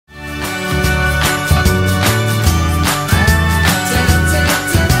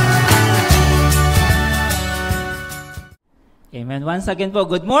Amen. Once again po,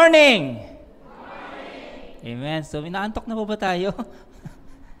 good morning! Amen. So, inaantok na po ba tayo?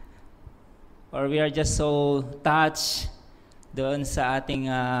 Or we are just so touched doon sa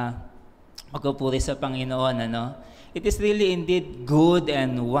ating pagpupuri sa Panginoon, ano? It is really indeed good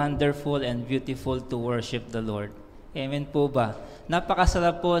and wonderful and beautiful to worship the Lord. Amen po ba?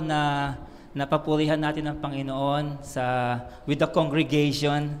 Napakasarap po na napapurihan natin ang Panginoon with the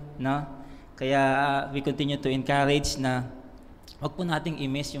congregation, no? Kaya we continue to encourage na wag po nating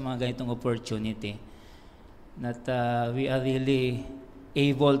i-miss yung mga ganitong opportunity. That we are really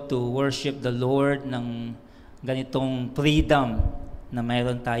able to worship the Lord ng ganitong freedom na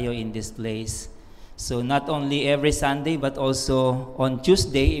mayroon tayo in this place. So not only every Sunday but also on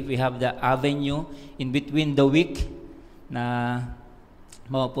Tuesday, if we have the avenue in between the week na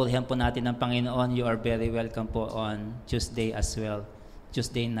mapupurihan po natin ng Panginoon, you are very welcome po on Tuesday as well,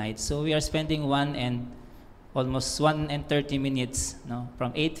 Tuesday night. So we are spending almost 1 and 30 minutes, no?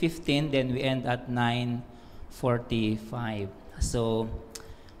 From 8:15, then we end at 9:45. So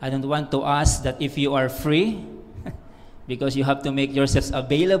I don't want to ask that if you are free, because you have to make yourselves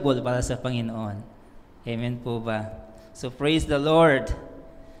available para sa Panginoon. Amen po ba? So praise the Lord.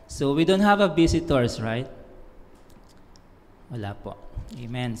 So we don't have a visitors, right? Wala po.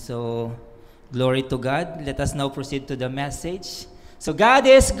 Amen. So glory to God. Let us now proceed to the message. So God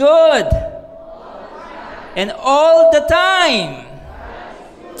is good. And all the time.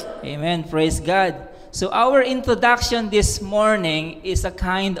 Amen. Praise God. So our introduction this morning is a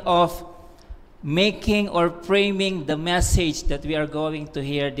kind of making or framing the message that we are going to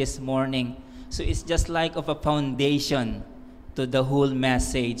hear this morning. So it's just like of a foundation to the whole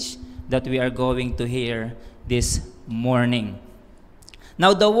message that we are going to hear this morning.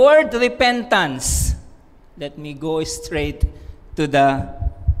 Now the word repentance, let me go straight to the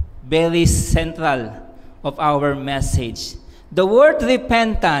very central of our message. The word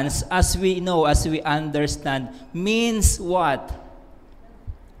repentance, as we know, as we understand, means what?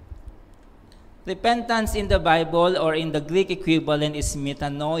 Repentance in the Bible or in the Greek equivalent is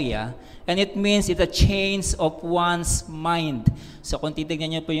metanoia, and it means it's a change of one's mind. So kung titignan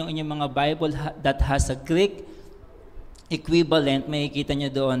niyo po yung inyong mga Bible that has a Greek equivalent, makikita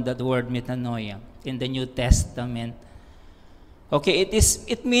niyo doon that word metanoia in the New Testament. Okay,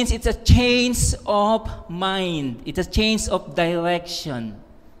 it means it's a change of mind. It's a change of direction.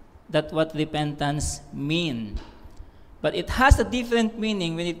 That's what repentance means. But it has a different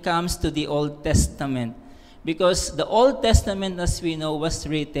meaning when it comes to the Old Testament. Because the Old Testament, as we know, was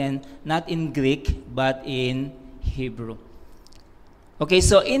written not in Greek, but in Hebrew. Okay,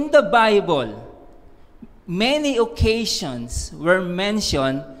 so in the Bible, many occasions were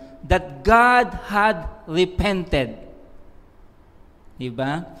mentioned that God had repented.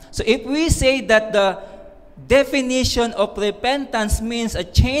 Diba? So if we say that the definition of repentance means a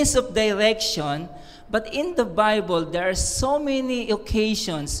change of direction, but in the Bible there are so many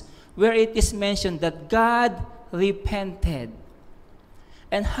occasions where it is mentioned that God repented.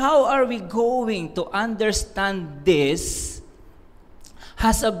 And how are we going to understand this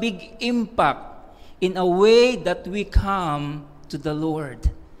has a big impact in a way that we come to the Lord,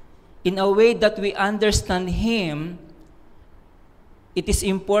 in a way that we understand Him. It is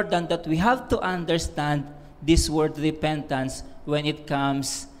important that we have to understand this word repentance when it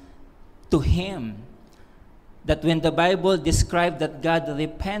comes to Him. That when the Bible described that God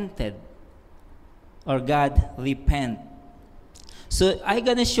repented, or God repent. So I'm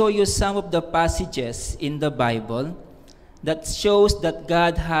going to show you some of the passages in the Bible that shows that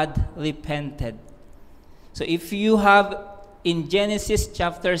God had repented. So if you have in Genesis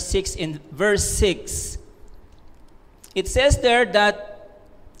chapter 6 in verse 6, it says there that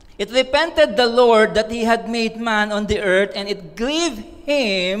it repented the Lord that He had made man on the earth, and it grieved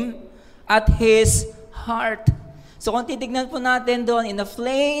Him at His heart. So kung titignan po natin doon, in a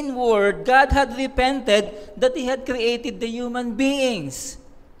plain word, God had repented that He had created the human beings.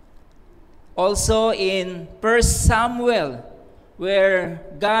 Also in 1 Samuel, where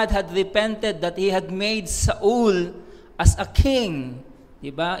God had repented that He had made Saul as a king.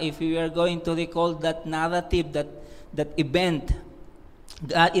 Diba? If we are going to recall that narrative, that event,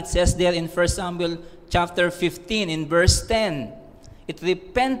 it says there in 1 Samuel chapter 15 in verse 10, it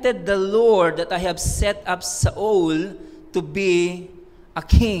repented the Lord that I have set up Saul to be a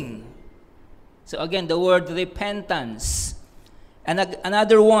king. So again, the word repentance. And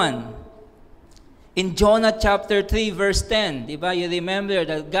another one, in Jonah chapter 3 verse 10, diba? You remember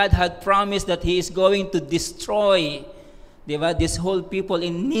that God had promised that He is going to destroy, diba, this whole people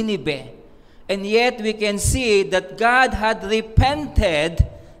in Nineveh. And yet we can see that God had repented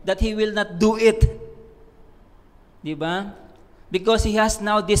that He will not do it. Diba? Because He has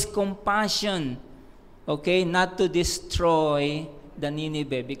now this compassion, okay, not to destroy the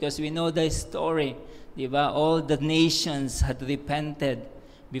Nineveh. Because we know the story, di ba? All the nations had repented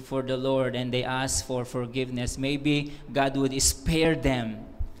before the Lord and they asked for forgiveness. Maybe God would spare them.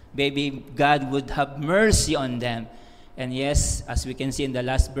 Maybe God would have mercy on them. And yes, as we can see in the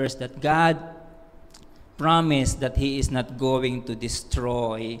last verse, that God promised that He is not going to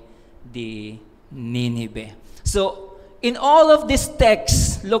destroy the Nineveh. So, in all of these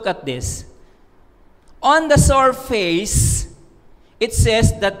texts, look at this. On the surface, it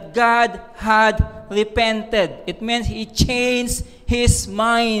says that God had repented. It means He changed His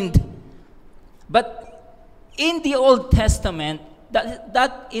mind. But in the Old Testament,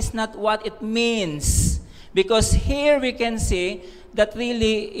 that is not what it means. Because here we can see that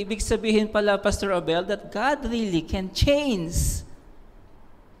really, ibig sabihin pala, Pastor Abel, that God really can change.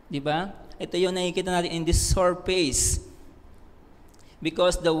 Diba? Ito yung nakikita natin in this surface.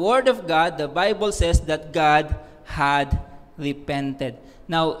 Because the Word of God, the Bible says that God had repented.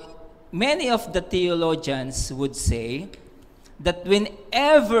 Now, many of the theologians would say that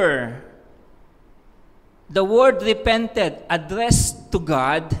whenever the word repented addressed to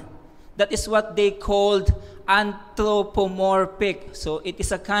God, that is what they called anthropomorphic. So it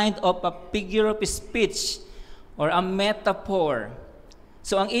is a kind of a figure of speech or a metaphor.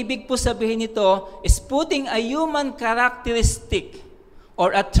 So ang ibig po sabihin nito is putting a human characteristic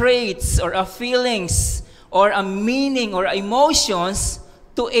or a traits or a feelings or a meaning or emotions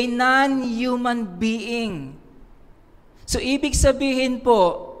to a non-human being. So ibig sabihin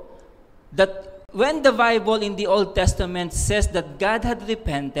po that when the Bible in the Old Testament says that God had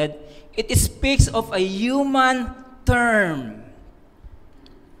repented, it speaks of a human term.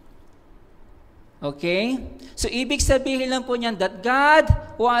 Okay? So, ibig sabihin lang po niyan that God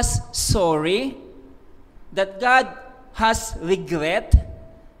was sorry, that God has regret,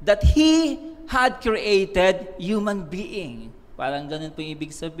 that He had created human being. Parang ganun po yung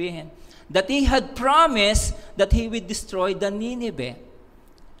ibig sabihin. That He had promised that He would destroy the Nineveh.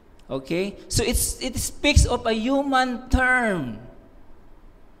 Okay? So, it speaks of a human term.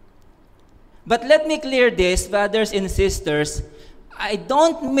 But let me clear this, brothers and sisters. I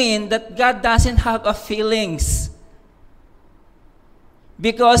don't mean that God doesn't have a feelings.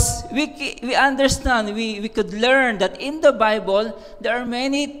 Because we understand, we could learn that in the Bible, there are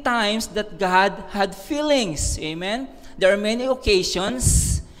many times that God had feelings. Amen? There are many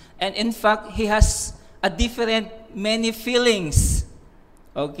occasions. And in fact, He has a different many feelings.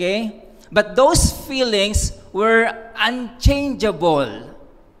 Okay? But those feelings were unchangeable.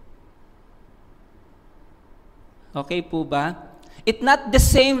 Okay po ba? It's not the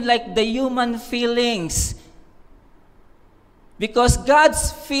same like the human feelings. Because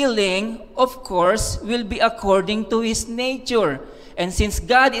God's feeling, of course, will be according to His nature. And since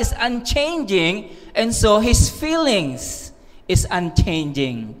God is unchanging, and so His feelings is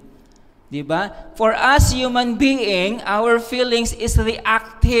unchanging. Diba? For us human being, our feelings is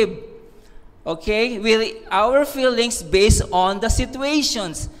reactive. Okay? Our feelings based on the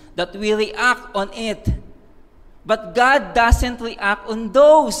situations that we react on it. But God doesn't react on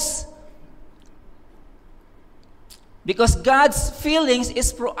those. Because God's feelings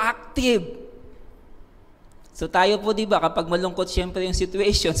is proactive. So tayo po, di ba, kapag malungkot siyempre yung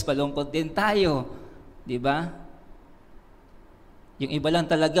situations, malungkot din tayo. Di ba? Yung iba lang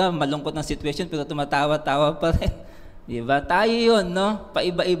talaga, malungkot ng situation, pero tumatawa-tawa pa rin. Di ba? Tayo yun, no?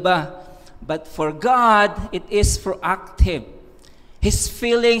 Paiba-iba. But for God, it is proactive. His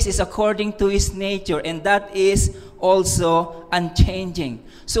feelings is according to His nature, and that is also unchanging.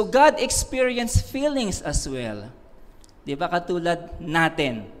 So God experienced feelings as well. Di ba katulad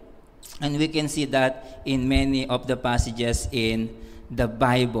natin? And we can see that in many of the passages in the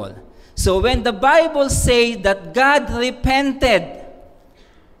Bible. So when the Bible says that God repented,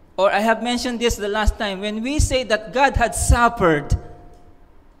 or I have mentioned this the last time, when we say that God had suffered,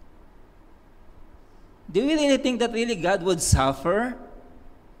 do we really think that really God would suffer?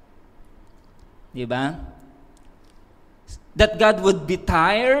 Diba? That God would be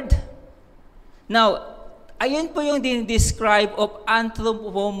tired? Now, ayun po yung describe of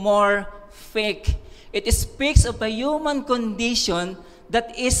anthropomorphic. It speaks of a human condition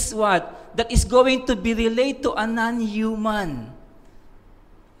that is what? That is going to be related to a non-human.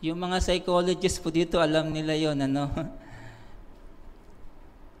 Yung mga psychologists po dito, alam nila yon, ano?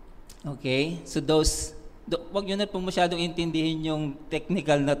 Okay? So wag nyo na po masyadong intindihin yung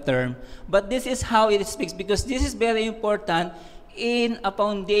technical na term. But this is how it speaks because this is very important in a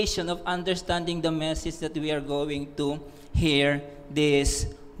foundation of understanding the message that we are going to hear this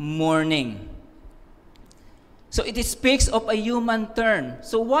morning. So it speaks of a human term.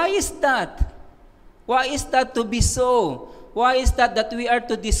 So why is that? Why is that to be so? Why is that we are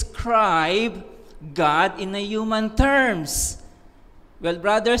to describe God in a human terms? Well,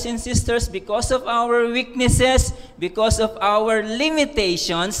 brothers and sisters, because of our weaknesses, because of our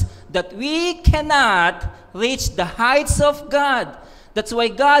limitations, that we cannot reach the heights of God. That's why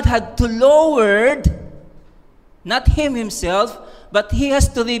God had to lower, not Him Himself, but He has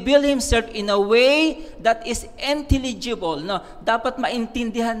to reveal Himself in a way that is intelligible. No, dapat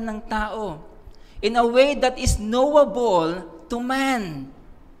maintindihan ng tao. In a way that is knowable to man.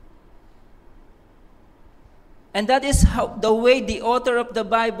 And that is how the way the author of the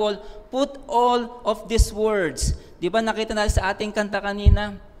Bible put all of these words. Di ba nakita natin sa ating kanta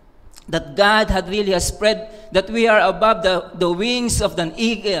kanina? That God had really has spread, that we are above the wings of an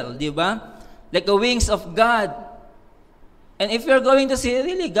eagle. Di ba? Like the wings of God. And if you're going to say,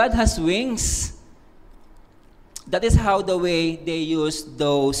 really, God has wings. That is how the way they use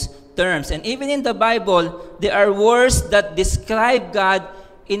those terms. And even in the Bible, there are words that describe God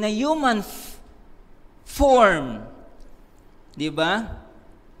in a human form. Di ba?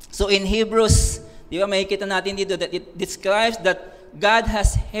 So in Hebrews, di ba makikita natin dito that it describes that God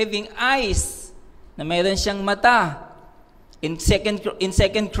has having eyes, na mayroon siyang mata. In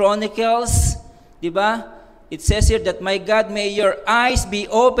Second Chronicles, di ba? It says here that, my God, may your eyes be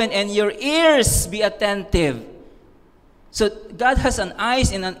open and your ears be attentive. So God has an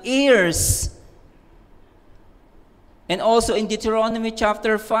eyes and an ears. And also in Deuteronomy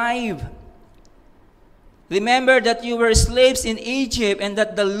chapter 5, remember that you were slaves in Egypt and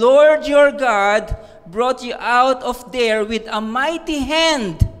that the Lord your God brought you out of there with a mighty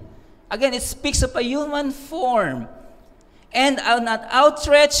hand. Again, it speaks of a human form. And an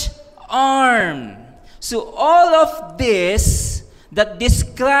outstretched arm. So all of this that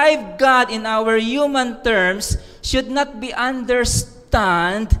describe God in our human terms should not be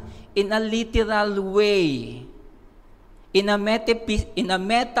understood in a literal way. In a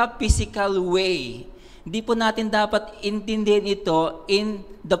metaphysical way. Hindi po natin dapat intindihin ito in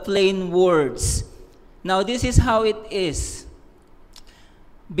the plain words. Now, this is how it is.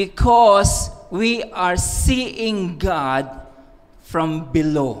 Because we are seeing God from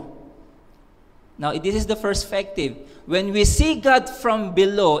below. Now, this is the perspective. When we see God from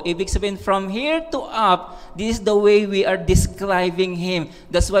below, ibig sabihin from here to up, this is the way we are describing Him.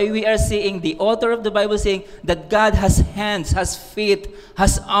 That's why we are seeing the author of the Bible saying that God has hands, has feet,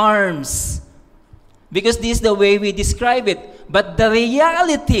 has arms. Because this is the way we describe it. But the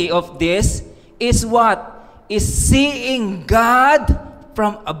reality of this is what? Is seeing God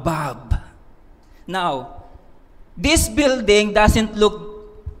from above. Now, this building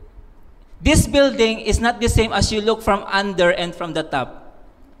is not the same as you look from under and from the top.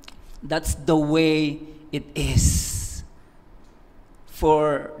 That's the way it is.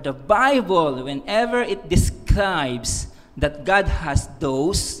 For the Bible, whenever it describes that God has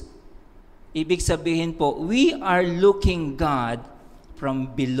those, ibig sabihin po, we are looking God from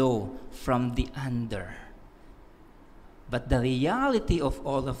below, from the under. But the reality of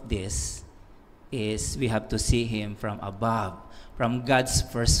all of this is we have to see Him from above, from God's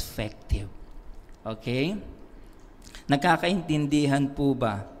perspective. Okay? Nakakaintindihan po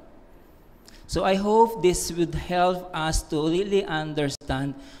ba? So I hope this would help us to really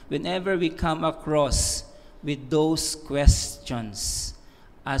understand whenever we come across with those questions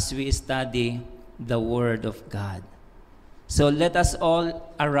as we study the Word of God. So let us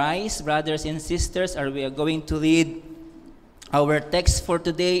all arise, brothers and sisters, or we are going to read our text for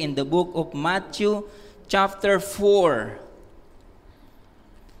today in the book of Matthew, chapter 4.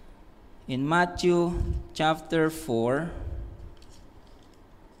 In Matthew, chapter 4,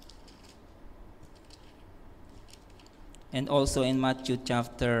 and also in Matthew,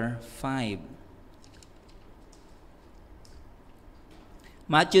 chapter 5.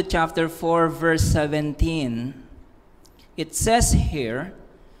 Matthew chapter 4, verse 17, it says here,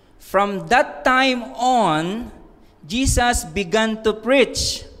 from that time on, Jesus began to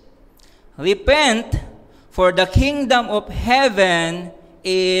preach, repent, for the kingdom of heaven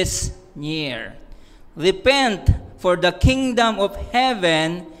is near. Repent, for the kingdom of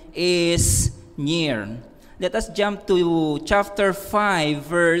heaven is near. Let us jump to chapter 5,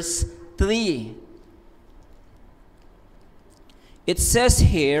 verse 3. It says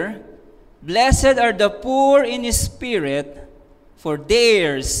here, blessed are the poor in spirit, for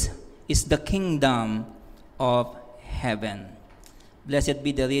theirs is the kingdom of heaven. Blessed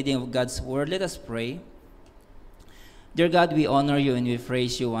be the reading of God's word. Let us pray. Dear God, we honor you and we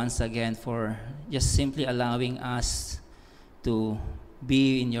praise you once again for just simply allowing us to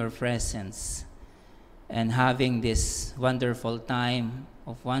be in your presence. and having this wonderful time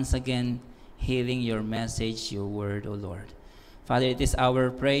of once again hearing your message, your word, O Lord. Father, it is our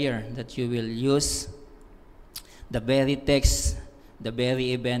prayer that you will use the very text, the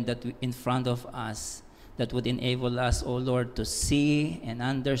very event that in front of us, that would enable us, O Lord, to see and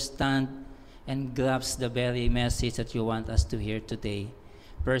understand and grasp the very message that you want us to hear today,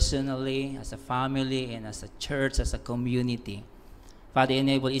 personally, as a family, and as a church, as a community. Father,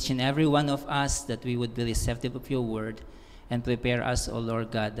 enable each and every one of us that we would be receptive of your word, and prepare us, O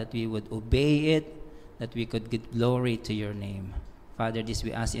Lord God, that we would obey it, that we could give glory to your name. Father, this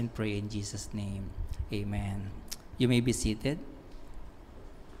we ask and pray in Jesus' name. Amen. You may be seated.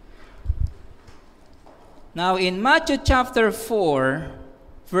 Now, in Matthew chapter 4,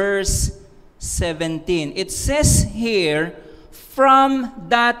 verse 17, it says here, from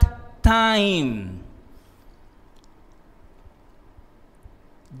that time,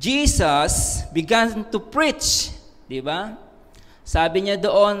 Jesus began to preach. Diba? Sabi niya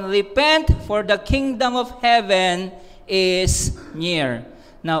doon, repent, for the kingdom of heaven is near.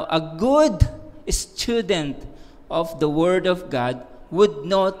 Now, a good student of the Word of God would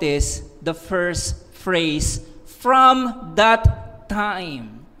notice the first phrase, from that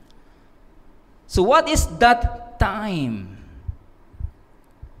time. So what is that time?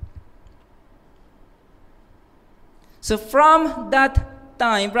 So from that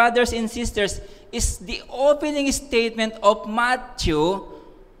time, brothers and sisters, is the opening statement of Matthew.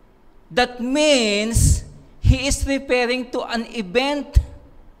 That means he is referring to an event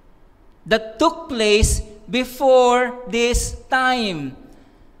that took place before this time.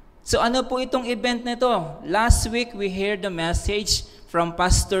 So ano po itong event nito? Last week we heard the message from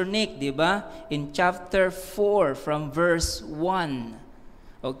Pastor Nick, di ba? In chapter 4 from verse 1.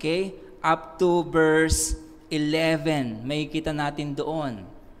 Okay? Up to verse 11. May kita natin doon.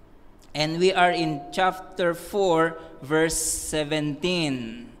 And we are in chapter 4 verse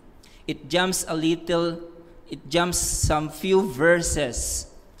 17. It jumps some few verses.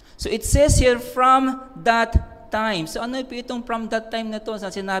 So it says here, from that time. So ano po itong from that time na to sa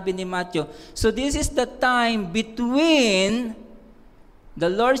sinabi ni Matthew? So this is the time between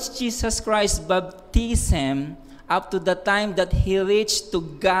the Lord Jesus Christ's baptism up to the time that he reached to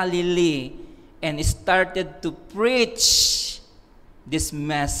Galilee and started to preach this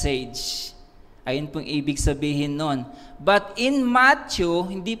message. Ayun pong ibig sabihin nun. But in Matthew,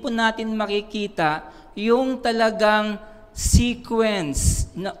 hindi po natin makikita yung talagang sequence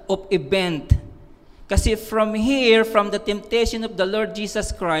of event. Kasi from here, from the temptation of the Lord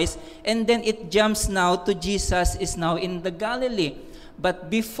Jesus Christ, and then it jumps now to Jesus is now in the Galilee.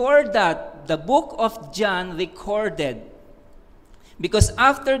 But before that, the book of John recorded, because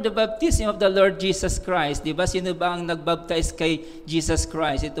after the baptism of the Lord Jesus Christ, di ba, sino ba ang nagbaptize kay Jesus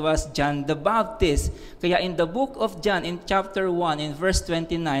Christ? It was John the Baptist. Kaya in the book of John, in chapter 1, in verse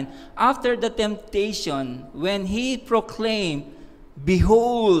 29, after the temptation, when he proclaimed,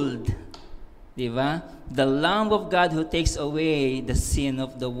 behold, di ba, the Lamb of God who takes away the sin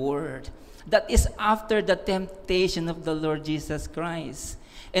of the world. That is after the temptation of the Lord Jesus Christ.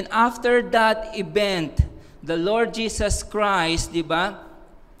 And after that event, the Lord Jesus Christ, di ba,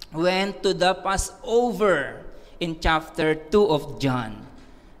 went to the Passover in chapter 2 of John.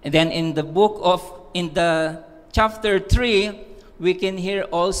 And then in the chapter 3, we can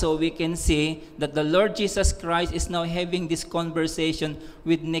see that the Lord Jesus Christ is now having this conversation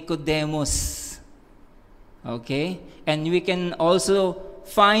with Nicodemus. Okay? And we can also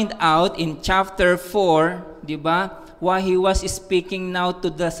find out in chapter 4, di ba, why he was speaking now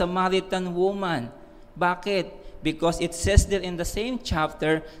to the Samaritan woman. Bakit? Because it says there in the same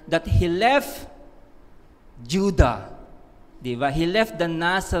chapter that he left Judah. Diba? He left the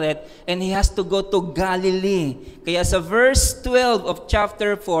Nazareth and he has to go to Galilee. Kaya sa verse 12 of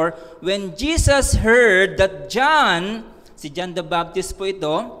chapter 4, when Jesus heard that John, si John the Baptist po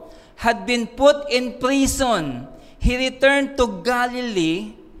ito, had been put in prison, he returned to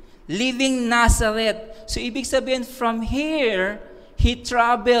Galilee, leaving Nazareth. So ibig sabihin, from here, he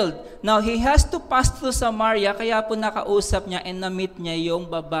traveled. Now, he has to pass through Samaria, kaya po nakausap niya and na-meet niya yung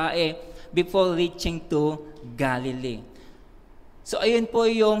babae before reaching to Galilee. So, ayun po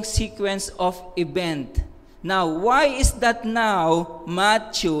yung sequence of event. Now, why is that now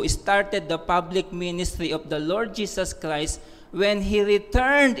Matthew started the public ministry of the Lord Jesus Christ when he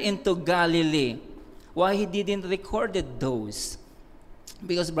returned into Galilee? Why he didn't record those?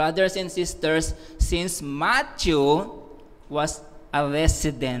 Because, brothers and sisters, since Matthew was a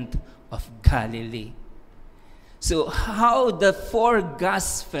resident of Galilee. So how the four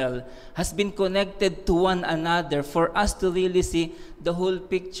gospel has been connected to one another for us to really see the whole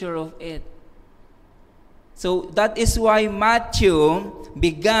picture of it. So that is why Matthew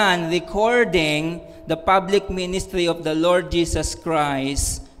began recording the public ministry of the Lord Jesus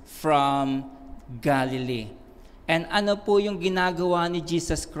Christ from Galilee. And ano po yung ginagawa ni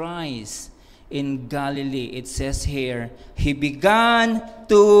Jesus Christ in Galilee? It says here, He began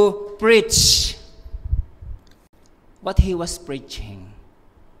to preach. What He was preaching?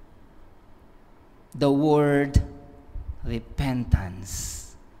 The word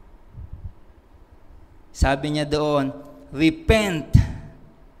repentance. Sabi niya doon, repent.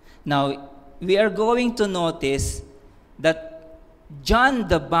 Now, we are going to notice that John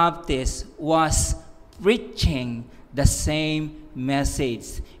the Baptist was preaching the same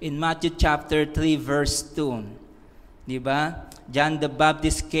message. In Matthew chapter 3, verse 2. Diba? John the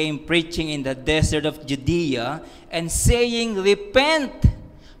Baptist came preaching in the desert of Judea and saying, repent,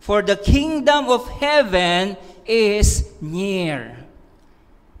 for the kingdom of heaven is near.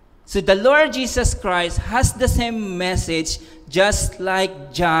 So the Lord Jesus Christ has the same message just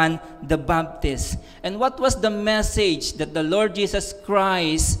like John the Baptist. And what was the message that the Lord Jesus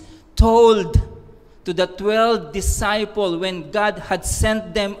Christ told to the 12 disciples when God had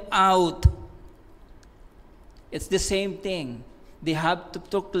sent them out? It's the same thing. They have to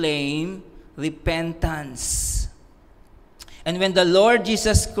proclaim repentance. And when the Lord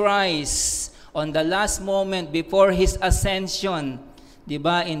Jesus Christ, on the last moment before His ascension,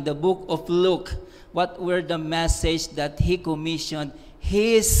 diba, in the book of Luke, what were the message that He commissioned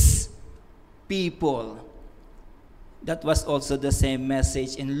His people? That was also the same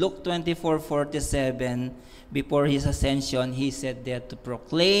message. In Luke 24:47, before His ascension, He said there to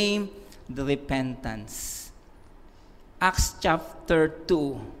proclaim the repentance. Acts chapter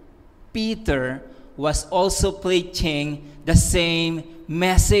 2, Peter was also preaching the same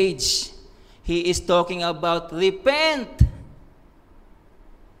message. He is talking about repent.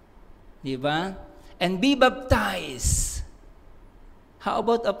 Diba? And be baptized. How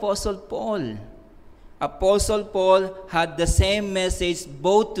about Apostle Paul? Apostle Paul had the same message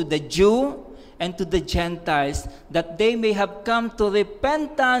both to the Jew and to the Gentiles, that they may have come to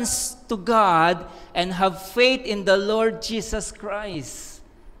repentance to God and have faith in the Lord Jesus Christ.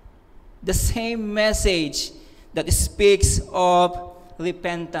 The same message that speaks of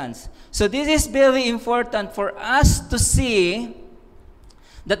repentance. So this is very important for us to see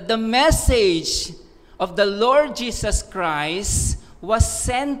that the message of the Lord Jesus Christ was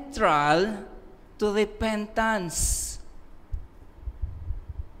central to repentance.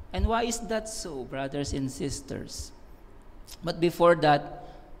 And why is that so, brothers and sisters? But before that,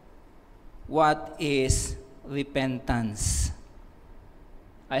 what is repentance?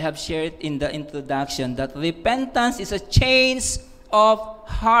 I have shared in the introduction that repentance is a change of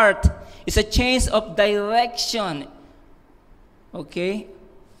heart. It's a change of direction. Okay?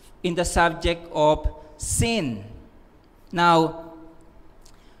 In the subject of sin. Now,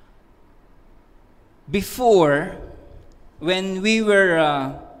 before, when we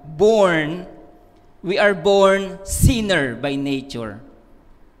were born, we are born sinner by nature.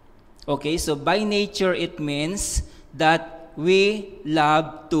 Okay, so by nature it means that we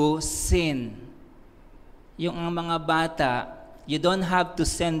love to sin. Yung mga bata, you don't have to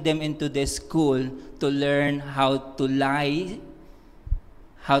send them into the school to learn how to lie,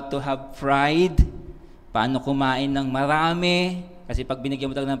 how to have pride, paano kumain ng marami. Kasi pag binigyan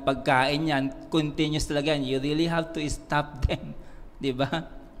mo talaga ng pagkain yan, continuous talaga yan. You really have to stop them. Diba?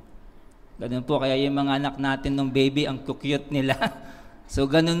 Ganun po, kaya yung mga anak natin ng baby, ang cute nila. So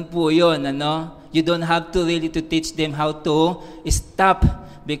ganun po yun, ano? You don't have to really to teach them how to stop.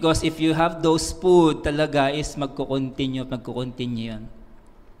 Because if you have those food, talaga is magkukontinue yun.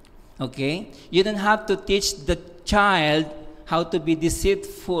 Okay? You don't have to teach the child how to be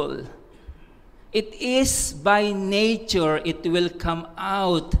deceitful. It is by nature, it will come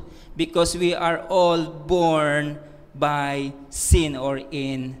out because we are all born by sin or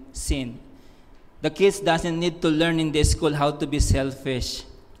in sin. The kids doesn't need to learn in the school how to be selfish.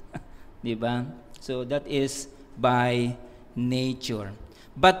 Diba? So that is by nature.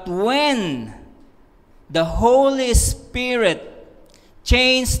 But when the Holy Spirit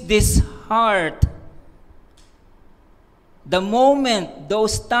changed this heart, the moment,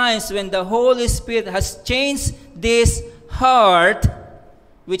 those times when the Holy Spirit has changed this heart,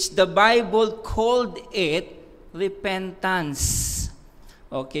 which the Bible called it repentance.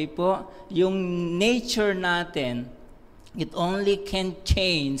 Okay po? Yung nature natin, it only can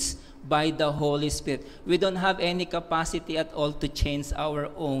change by the Holy Spirit. We don't have any capacity at all to change our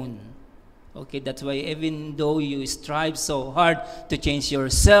own. Okay, that's why even though you strive so hard to change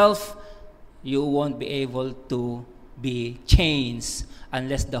yourself, you won't be able to be changed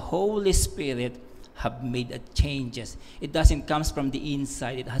unless the Holy Spirit have made changes. It doesn't come from the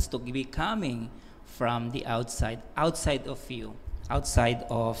inside. It has to be coming from the outside of you, outside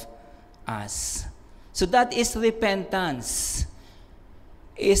of us. So that is repentance.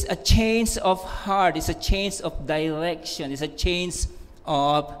 It's a change of heart. It's a change of direction. It's a change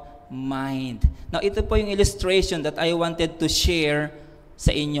of mind. Now, ito po yung illustration that I wanted to share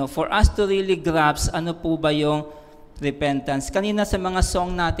sa inyo for us to really grasp ano po ba yung repentance. Kanina sa mga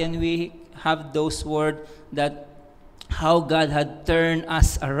song natin, we have those words that how God had turned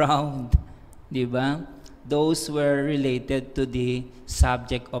us around. Di ba? Those were related to the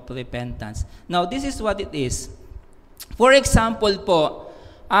subject of repentance. Now, this is what it is. For example po,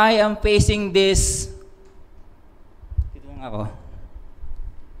 I am facing this. Dito lang ako.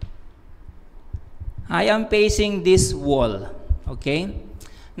 I am facing this wall. Okay?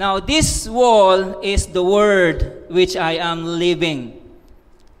 Now, this wall is the word which I am living.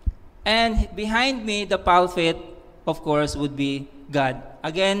 And behind me, the pulpit, of course, would be God.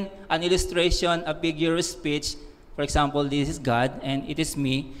 Again, an illustration, a figure of speech. For example, this is God, and it is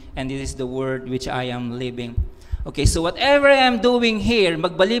me, and this is the word which I am living. Okay, so whatever I am doing here,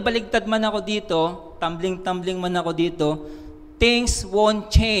 magbalibaligtad man ako dito, tumbling-tumbling man ako dito, things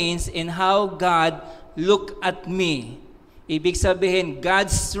won't change in how God look at me. Ibig sabihin,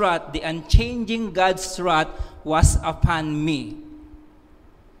 God's wrath, the unchanging God's wrath was upon me.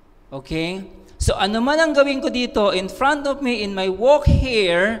 Okay? So ano man ang gawin ko dito, in front of me, in my walk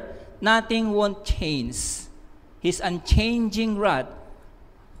here, nothing won't change. His unchanging wrath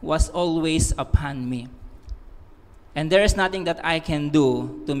was always upon me. And there is nothing that I can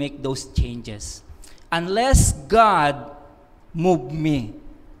do to make those changes. Unless God move me.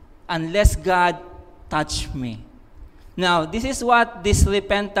 Unless God touch me. Now, this is what this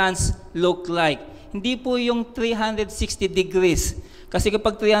repentance look like. Hindi po yung 360 degrees. Kasi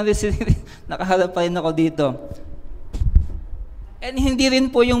kapag 360, nakaharap pa rin ako dito. And hindi rin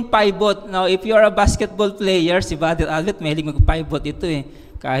po yung pivot. Now, if you are a basketball player, si Brother Albert, mahilig mag-pivot ito eh.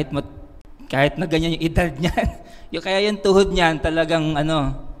 Kahit na ganyan yung edad niyan. Kaya yung tuhod niyan talagang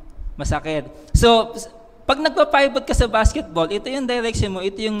masakit. So, pag nagpa-pivot ka sa basketball, ito yung direction mo,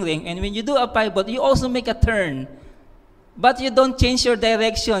 ito yung ring. And when you do a pivot, you also make a turn. But you don't change your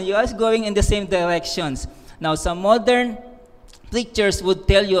direction. You are going in the same directions. Now, some modern preachers would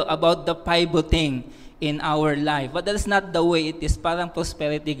tell you about the pivoting in our life. But that's not the way it is. Parang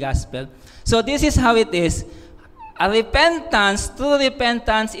prosperity gospel. So this is how it is. A repentance, true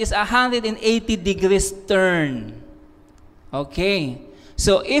repentance is 180 degrees turn. Okay.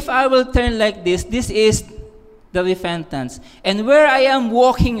 So if I will turn like this is the repentance. And where I am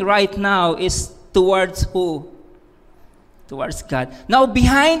walking right now is towards who? Towards God. Now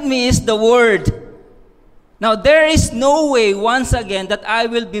behind me is the Word. Now there is no way, once again, that I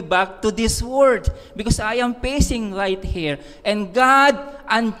will be back to this Word because I am facing right here. And God,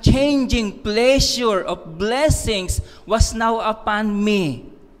 unchanging pleasure of blessings was now upon me.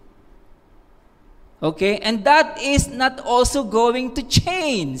 Okay? And that is not also going to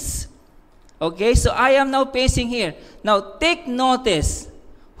change. Okay? So I am now facing here. Now take notice.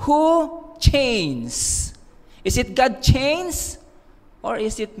 Who changed? Is it God changed? Or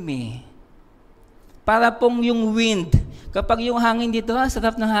is it me? Para pong yung wind. Kapag yung hangin dito,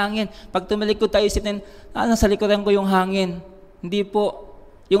 sarap ng hangin. Pag tumalikod tayo, isip natin, nasa likuran ko yung hangin. Hindi po.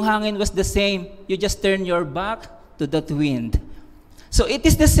 Yung hangin was the same. You just turn your back to that wind. So it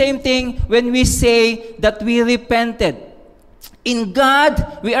is the same thing when we say that we repented. In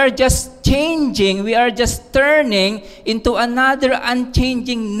God, we are just changing, we are just turning into another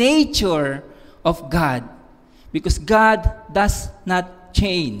unchanging nature of God. Because God does not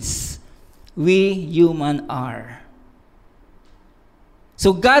change. We human are.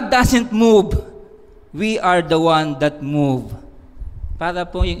 So God doesn't move. We are the one that move. Para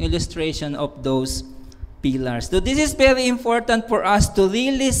po yung illustration of those pillars. So this is very important for us to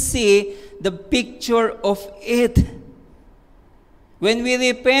really see the picture of it. When we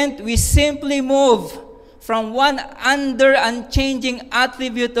repent, we simply move from one under unchanging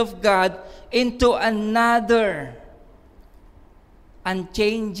attribute of God into another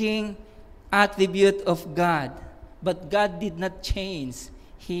unchanging attribute of God. But God did not change.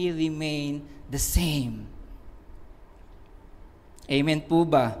 He remained the same. Amen po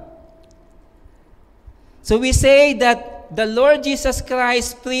ba? So we say that the Lord Jesus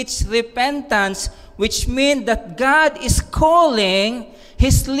Christ preached repentance, which means that God is calling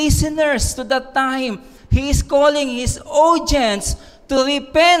His listeners to that time. He is calling His audience to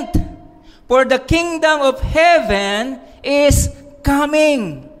repent, for the kingdom of heaven is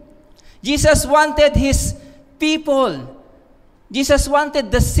coming. Jesus wanted His people, Jesus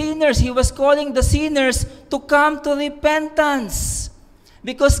wanted the sinners. He was calling the sinners to come to repentance.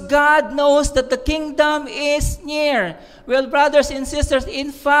 Because God knows that the kingdom is near. Well, brothers and sisters,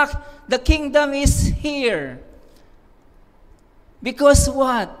 in fact, the kingdom is here. Because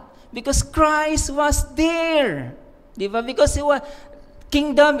what? Because Christ was there. Diba? Because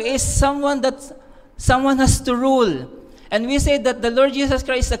kingdom is someone has to rule. And we say that the Lord Jesus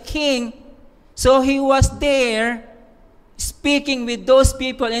Christ is a king, so He was there speaking with those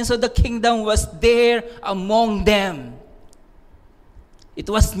people, and so the kingdom was there among them. It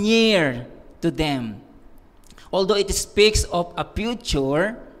was near to them. Although it speaks of a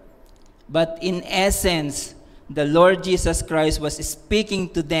future, but in essence, the Lord Jesus Christ was speaking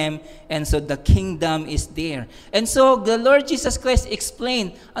to them, and so the kingdom is there. And so the Lord Jesus Christ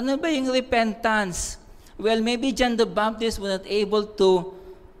explained, ano ba yung repentance? Well, maybe John the Baptist was not able to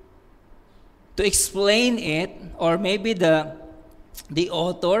explain it, or maybe the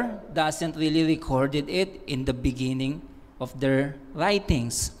author doesn't really recorded it in the beginning of their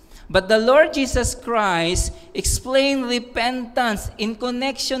writings. But the Lord Jesus Christ explained repentance in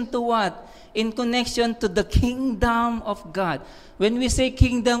connection to what? In connection to the kingdom of God. When we say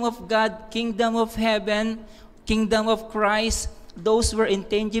kingdom of God, kingdom of heaven, kingdom of Christ, those were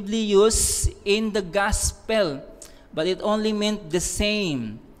intangibly used in the gospel. But it only meant the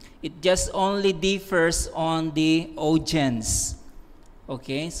same. It just only differs on the audience.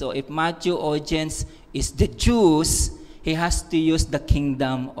 Okay, so if Matthew audience is the Jews, he has to use the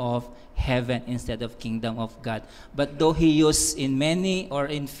kingdom of heaven instead of kingdom of God. But though he used in many or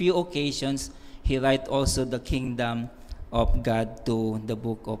in few occasions, he write also the kingdom of God to the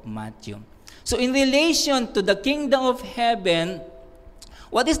book of Matthew. So in relation to the kingdom of heaven,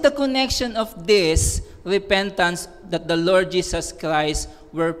 what is the connection of this repentance that the Lord Jesus Christ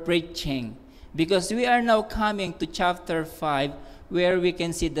were preaching? Because we are now coming to chapter 5, where we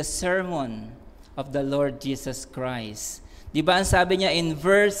can see the sermon of the Lord Jesus Christ. Diba ang sabi niya in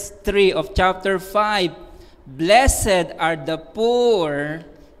verse 3 of chapter 5, "Blessed are the poor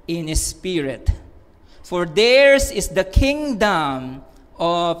in spirit, for theirs is the kingdom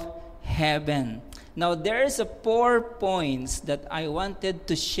of heaven." Now, there is 4 points that I wanted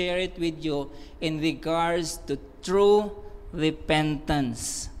to share it with you in regards to true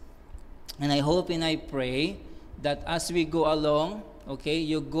repentance. And I hope and I pray that as we go along, okay,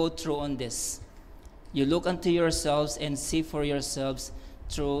 you go through on this. You look unto yourselves and see for yourselves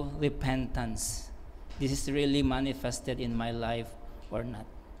true repentance. This is really manifested in my life or not.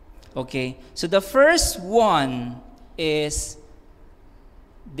 Okay, so the first one is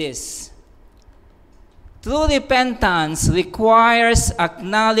this. True repentance requires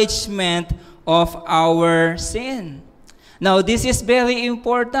acknowledgement of our sin. Now, this is very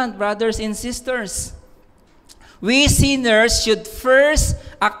important, brothers and sisters. We sinners should first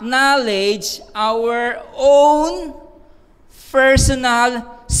acknowledge our own personal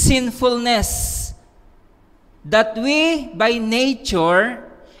sinfulness, that we by nature,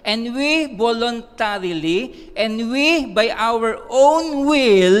 and we voluntarily, and we by our own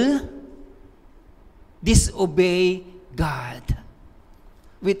will, disobey God.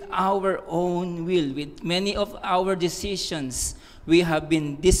 With our own will, with many of our decisions, we have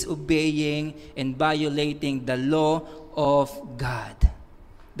been disobeying and violating the law of God.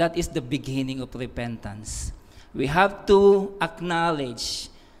 That is the beginning of repentance. We have to acknowledge,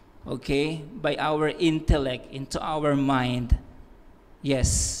 okay, by our intellect, into our mind,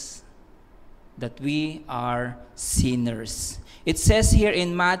 yes, that we are sinners. It says here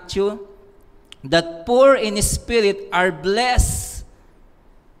in Matthew that poor in spirit are blessed.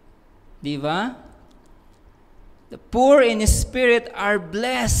 Diba? The poor in spirit are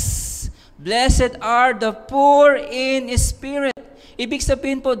blessed. Blessed are the poor in spirit. Ibig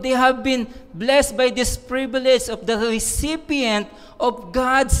sabihin po, they have been blessed by this privilege of the recipient of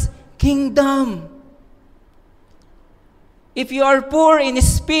God's kingdom. If you are poor in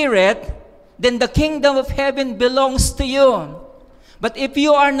spirit, then the kingdom of heaven belongs to you. But if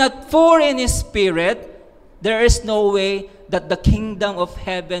you are not poor in spirit, there is no way that the kingdom of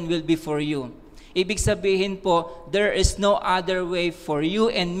heaven will be for you. Ibig sabihin po, there is no other way for you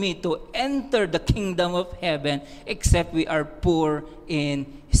and me to enter the kingdom of heaven except we are poor in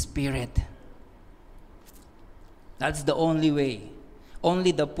spirit. That's the only way.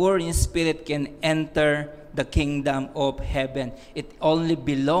 Only the poor in spirit can enter the kingdom of heaven. It only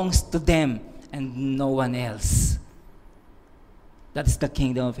belongs to them and no one else. That's the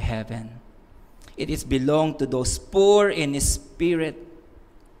kingdom of heaven. It is belong to those poor in spirit.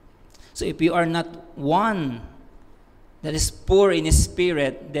 So if you are not one that is poor in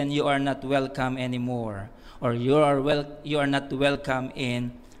spirit, then you are not welcome anymore. or you are not welcome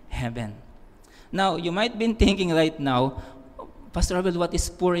in heaven. Now, you might be thinking right now, Pastor Abel, what is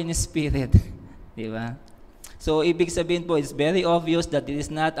poor in spirit? Di ba? So, ibig sabihin po, it's very obvious that it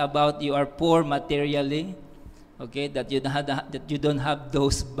is not about you are poor materially, okay, that you don't have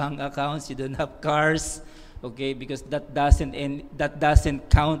those bank accounts, you don't have cars, okay, because that doesn't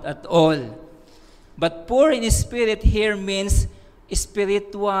count at all. But poor in spirit here means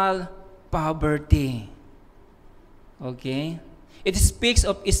spiritual poverty. Okay? It speaks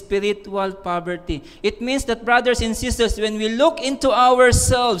of spiritual poverty. It means that, brothers and sisters, when we look into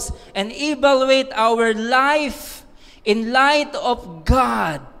ourselves and evaluate our life in light of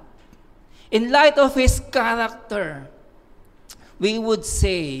God, in light of His character, we would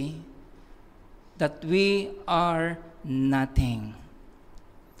say that we are nothing,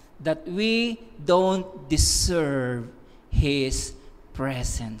 that we don't deserve His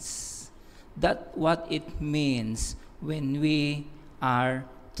presence. That's what it means when we are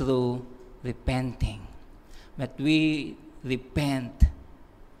through repenting. But we repent,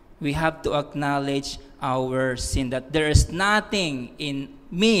 we have to acknowledge our sin, that there is nothing in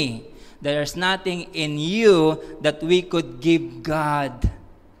me, there is nothing in you that we could give God.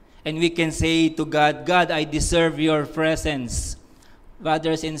 And we can say to God, God, I deserve your presence.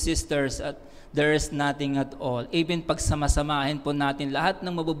 Brothers and sisters, there is nothing at all. Even pag samasamahin po natin lahat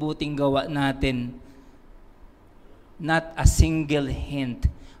ng mabubuting gawa natin, not a single hint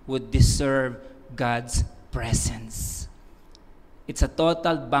would deserve God's presence. It's a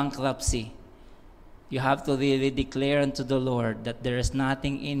total bankruptcy. You have to really declare unto the Lord that there is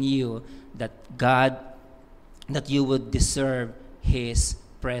nothing in you that you would deserve His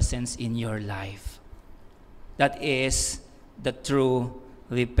presence in your life. That is the true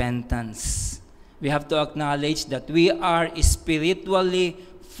repentance. We have to acknowledge that we are spiritually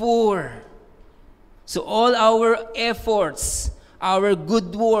poor. So all our efforts, our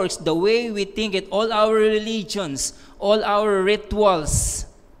good works, the way we think it, all our religions, all our rituals,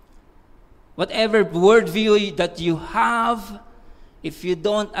 whatever worldview that you have, if you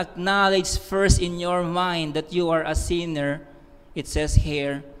don't acknowledge first in your mind that you are a sinner, it says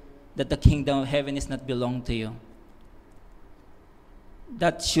here that the kingdom of heaven is not belong to you.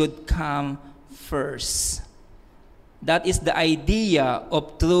 That should come first. That is the idea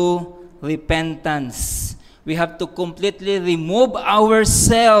of true repentance. We have to completely remove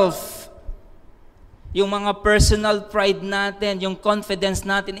ourselves, yung mga personal pride natin, yung confidence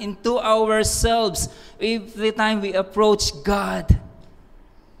natin into ourselves. Every time we approach God,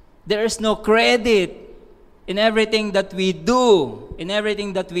 there is no credit in everything that we do, in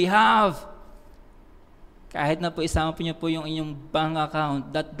everything that we have. Kahit na po isama po niyo po yung inyong bank account,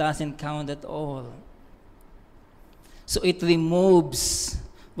 that doesn't count at all. So it removes.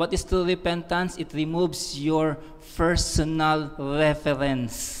 What is true repentance? It removes your personal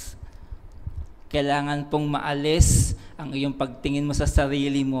reference. Kailangan pong maalis ang iyong pagtingin mo sa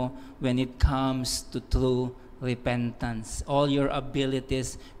sarili mo when it comes to true repentance. All your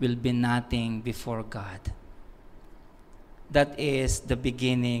abilities will be nothing before God. That is the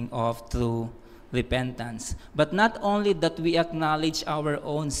beginning of true repentance. But not only that we acknowledge our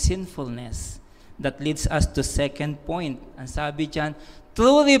own sinfulness, that leads us to second point. Ang sabi diyan,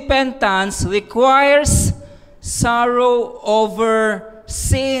 true repentance requires sorrow over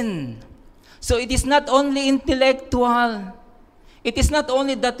sin. So it is not only intellectual. It is not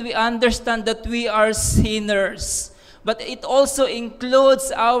only that we understand that we are sinners, but it also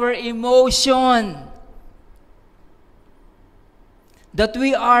includes our emotion. That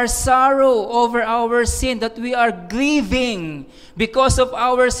we are sorrow over our sin, that we are grieving because of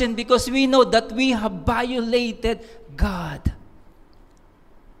our sin, because we know that we have violated God.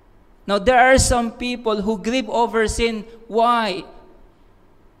 Now, there are some people who grieve over sin. Why?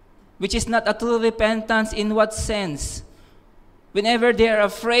 Which is not a true repentance in what sense? Whenever they are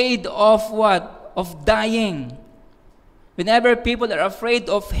afraid of what? Of dying. Whenever people are afraid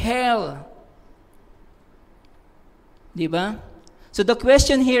of hell. Diba? So the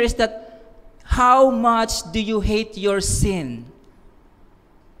question here is that, how much do you hate your sin?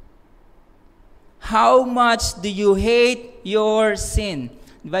 How much do you hate your sin?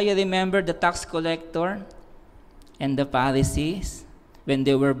 Diba you remember the tax collector and the Pharisees? When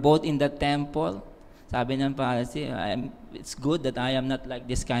they were both in the temple, sabi ng Pharisee, it's good that I am not like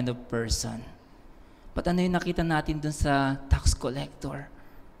this kind of person. But ano yung nakita natin dun sa tax collector?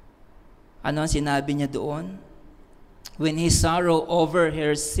 Ano ang sinabi niya doon? When he sorrowed over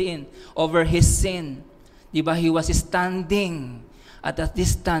his sin, diba, he was standing at a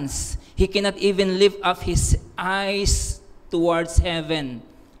distance. He cannot even lift up his eyes towards heaven.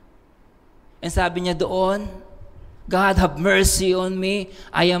 And sabi niya doon, God, have mercy on me.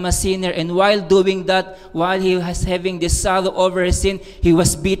 I am a sinner. And while doing that, while he was having this sorrow over his sin, he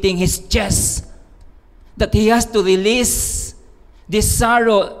was beating his chest. That he has to release this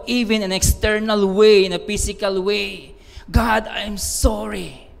sorrow, even in an external way, in a physical way. God, I'm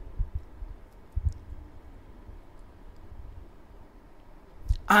sorry.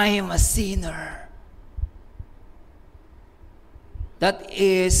 I am a sinner. That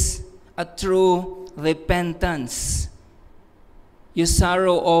is a true repentance. You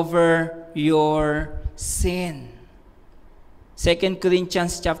sorrow over your sin. 2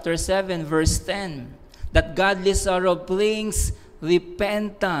 Corinthians chapter 7, verse 10. That godly sorrow brings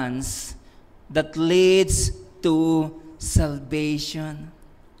repentance that leads to salvation.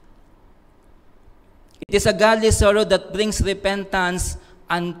 It is a godly sorrow that brings repentance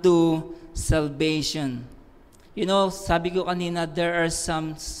unto salvation. You know, sabi ko kanina, there are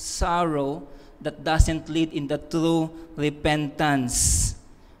some sorrow that doesn't lead in the true repentance.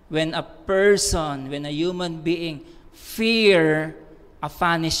 When a person, when a human being fear a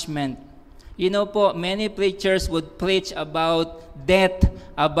punishment. You know po, many preachers would preach about death,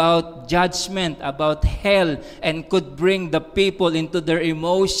 about judgment, about hell, and could bring the people into their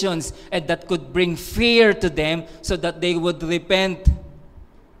emotions, and that could bring fear to them so that they would repent.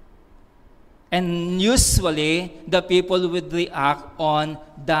 And usually, the people would react on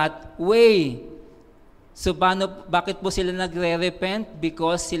that way. So, bakit po sila nagre-repent?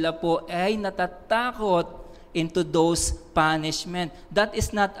 Because sila po ay natatakot into those punishment. That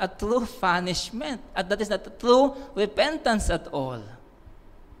is not a true punishment. At that is not a true repentance at all.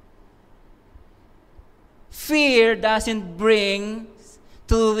 Fear doesn't bring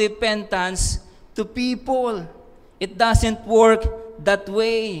true repentance to people. It doesn't work that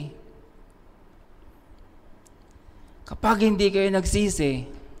way. Kapag hindi kayo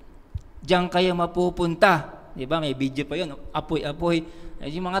nagsisi, diyan kayo mapupunta. Di ba? May video pa yun. Apoy-apoy.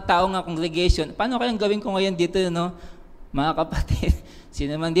 Yung mga tao nga congregation, paano kayang gawin ko ngayon dito, no? Mga kapatid,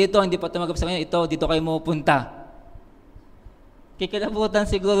 sino man dito, hindi pa tumagap sa kanya, ito, dito kayo mapupunta. Kikilabutan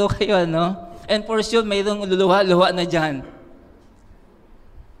siguro kayo, no? And for sure, mayroong luluha-luha na dyan.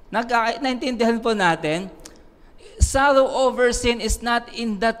 Naintindihan po natin, sorrow over sin is not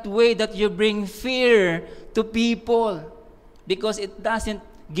in that way that you bring fear to people, because it doesn't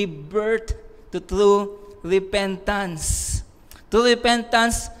give birth to true repentance. True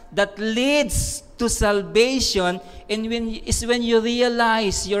repentance that leads to salvation is when you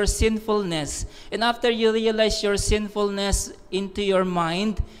realize your sinfulness. And after you realize your sinfulness into your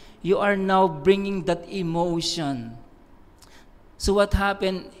mind, you are now bringing that emotion. So what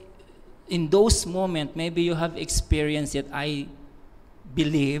happened in those moments, maybe you have experienced it, I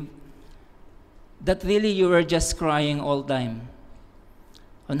believe, that really you were just crying all time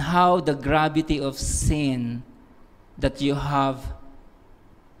on how the gravity of sin that you have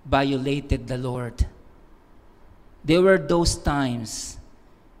violated the Lord. There were those times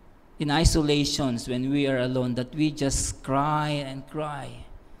in isolations when we are alone that we just cry and cry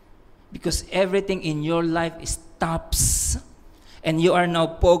because everything in your life stops. And you are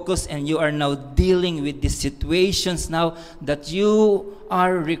now focused and you are now dealing with these situations now that you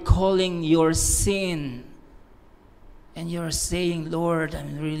are recalling your sin. And you're saying, Lord,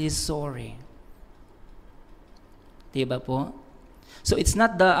 I'm really sorry. Diba po? So it's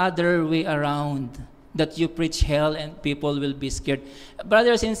not the other way around that you preach hell and people will be scared.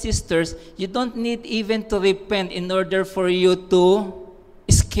 Brothers and sisters, you don't need even to repent in order for you to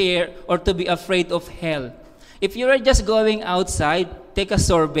scare or to be afraid of hell. If you are just going outside, take a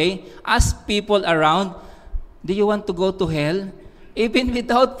survey, ask people around, do you want to go to hell? Even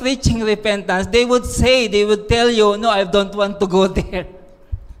without preaching repentance, they would tell you, no, I don't want to go there.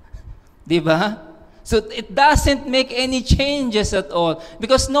 Diba? So it doesn't make any changes at all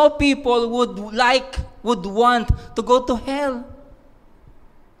because no people would want to go to hell.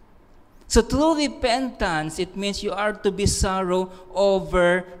 So true repentance, it means you are to be sorrow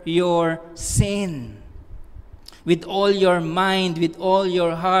over your sin. With all your mind, with all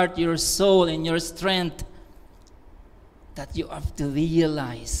your heart, your soul, and your strength, that you have to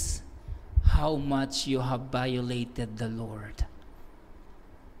realize how much you have violated the Lord.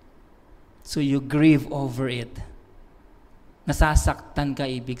 So you grieve over it. Nasasaktan ka,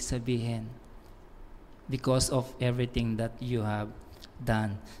 ibig sabihin, because of everything that you have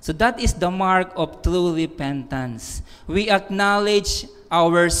done. So that is the mark of true repentance. We acknowledge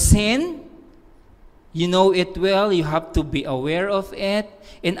our sin. You know it well, you have to be aware of it,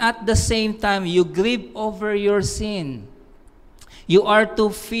 and at the same time, you grieve over your sin. You are to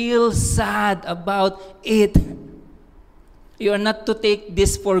feel sad about it. You are not to take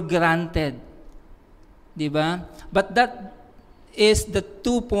this for granted. Di ba? But that is the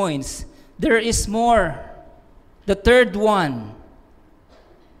 2 points. There is more. The third one.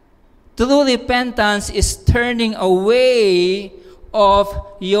 True repentance is turning away of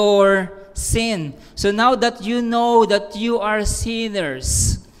your sin. So now that you know that you are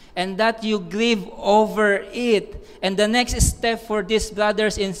sinners and that you grieve over it, and the next step for these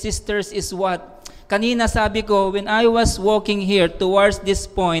brothers and sisters is what? Kanina sabi ko, when I was walking here towards this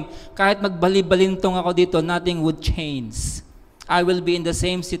point, kahit magbali-balintong ako dito, nothing would change. I will be in the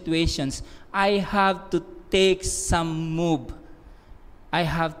same situations. I have to take some move. I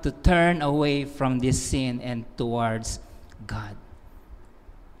have to turn away from this sin and towards God.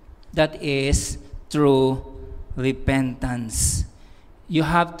 That is true repentance. You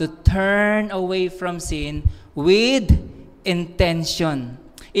have to turn away from sin with intention.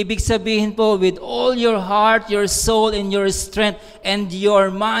 Ibig sabihin po, with all your heart, your soul, and your strength, and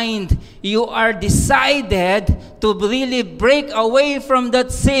your mind, you are decided to really break away from that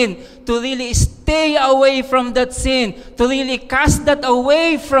sin, to really stay away from that sin, to really cast that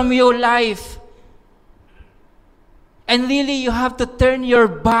away from your life. And really, you have to turn your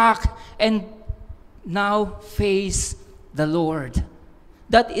back and now face the Lord.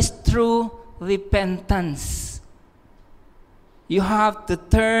 That is true repentance. You have to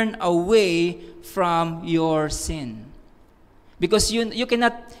turn away from your sin. Because you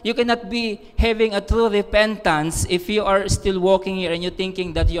cannot be having a true repentance if you are still walking here and you're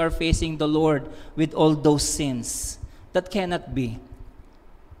thinking that you are facing the Lord with all those sins. That cannot be.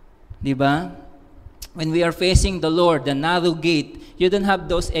 Diba? When we are facing the Lord, the narrow gate, you don't have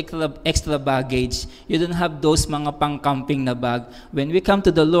those extra baggage. You don't have those mga pang-camping na bag. When we come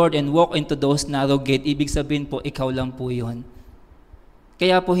to the Lord and walk into those narrow gate, ibig sabihin po, ikaw lang po yun.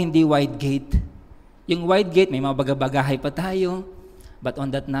 Kaya po hindi wide gate. Yung wide gate, may mga bagabagahay pa tayo. But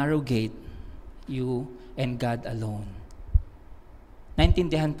on that narrow gate, you and God alone.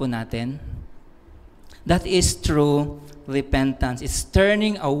 Naintindihan po natin? That is true repentance. It's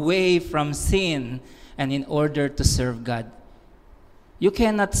turning away from sin and in order to serve God. You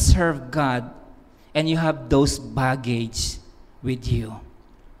cannot serve God and you have those baggage with you.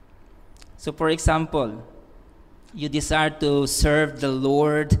 So for example, you desire to serve the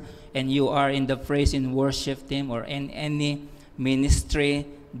Lord and you are in the praise and worship team or in any ministry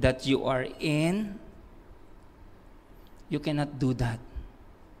that you are in, you cannot do that.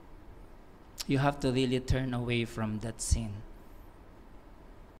 You have to really turn away from that sin.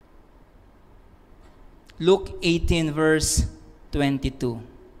 Luke 18 verse 22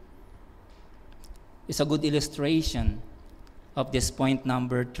 is a good illustration of this point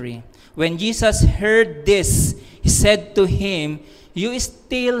number 3. When Jesus heard this, he said to him, "You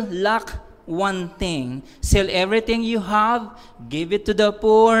still lack one thing. Sell everything you have, give it to the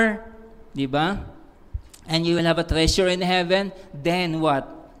poor." Diba? And you will have a treasure in heaven. Then what?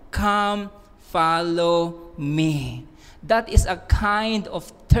 Come, follow me. That is a kind of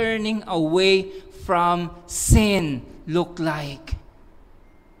turning away from sin look like.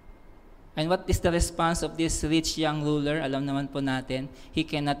 And what is the response of this rich young ruler? Alam naman po natin, he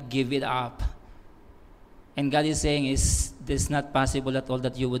cannot give it up. And God is saying, this not possible at all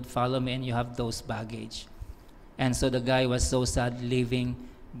that you would follow me and you have those baggage. And so the guy was so sad, leaving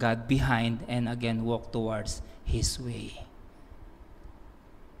God behind and again walked towards his way.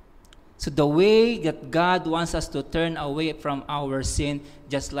 So the way that God wants us to turn away from our sin,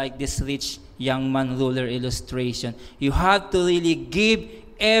 just like this rich young man ruler illustration, you have to really give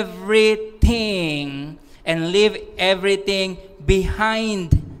everything and leave everything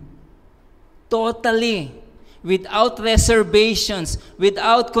behind. Totally. Without reservations,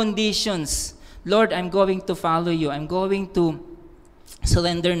 without conditions. Lord, I'm going to follow you. I'm going to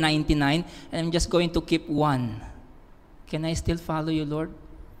surrender 99 and I'm just going to keep 1. Can I still follow you, Lord?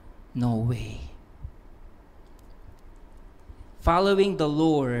 No way. Following the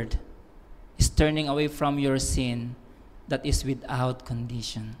Lord is turning away from your sin that is without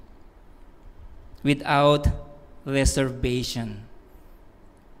condition, without reservation.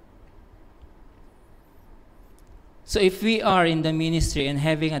 So if we are in the ministry and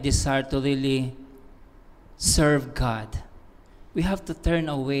having a desire to really serve God, we have to turn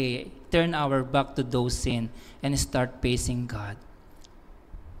away, turn our back to those sin and start facing God.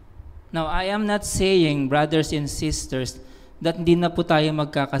 Now, I am not saying, brothers and sisters, that hindi na po tayo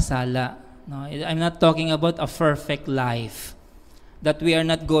magkakasala. No, I'm not talking about a perfect life, that we are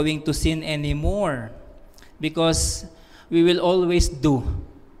not going to sin anymore, because we will always do.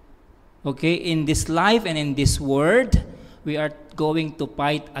 Okay, in this life and in this world, we are going to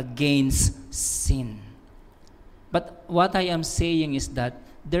fight against sin. But what I am saying is that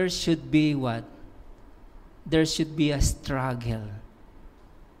there should be what? there should be a struggle.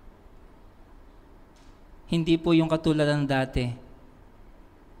 Hindi po yung katulad ng dati.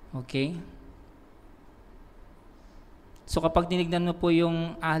 Okay? So kapag tinignan mo po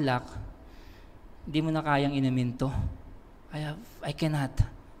yung alak, hindi mo na kayang inumin to. I cannot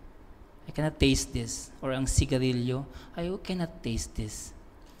taste this. Or ang sigarilyo, I cannot taste this.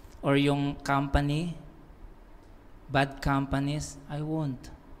 Or yung company, bad companies, I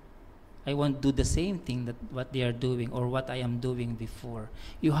won't do the same thing that what they are doing or what I am doing before.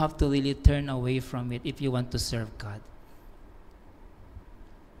 You have to really turn away from it if you want to serve God.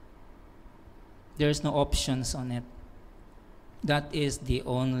 There's no options on it. That is the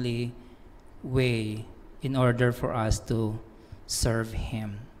only way in order for us to serve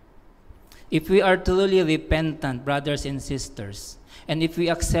Him. If we are truly repentant, brothers and sisters, and if we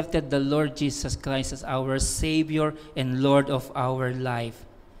accepted the Lord Jesus Christ as our Savior and Lord of our life,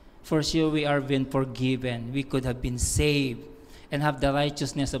 for sure we are been forgiven. We could have been saved and have the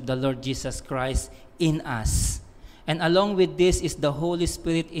righteousness of the Lord Jesus Christ in us. And along with this is the Holy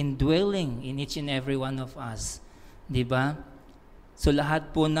Spirit indwelling in each and every one of us. Diba? So lahat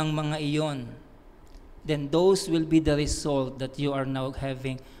po ng mga iyon, then those will be the result that you are now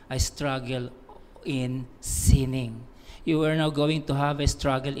having a struggle in sinning. You are now going to have a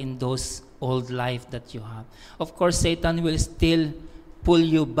struggle in those old life that you have. Of course, Satan will still pull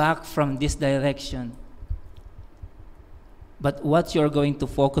you back from this direction. But what you're going to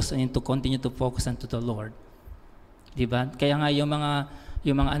focus on is to continue to focus on to the Lord. Diba? Kaya nga yung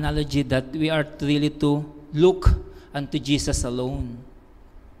mga analogy that we are really to look unto Jesus alone.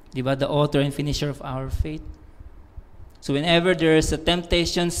 Diba? The author and finisher of our faith. So whenever there's a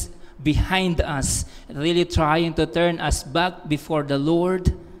temptations behind us, really trying to turn us back before the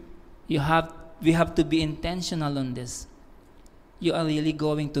Lord, we have to be intentional on this. You are really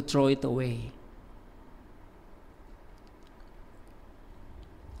going to throw it away.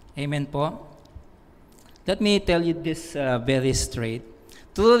 Amen po? Let me tell you this very straight.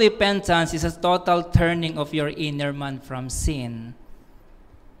 True repentance is a total turning of your inner man from sin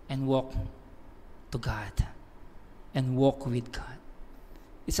and walk to God and walk with God.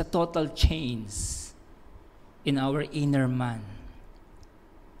 It's a total change in our inner man.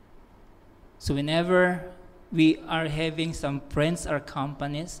 So whenever we are having some friends or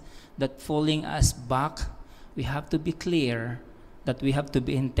companies that pulling us back, we have to be clear that we have to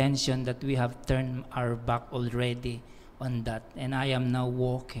be intention that we have turned our back already on that, and I am now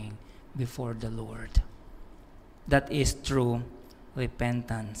walking before the Lord. That is true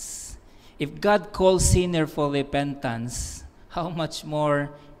repentance. If God calls sinner for repentance, how much more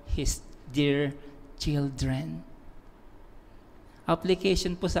His dear children?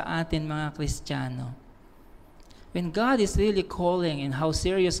 Application po sa atin mga Kristiyano. When God is really calling, and how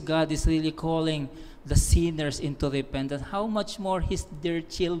serious God is really calling the sinners into repentance, how much more His dear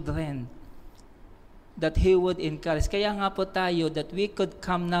children that He would encourage. Kaya nga po tayo that we could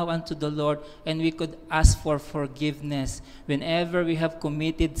come now unto the Lord and we could ask for forgiveness. Whenever we have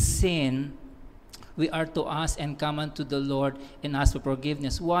committed sin, we are to ask and come unto the Lord and ask for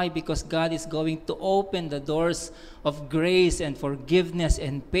forgiveness. Why? Because God is going to open the doors of grace and forgiveness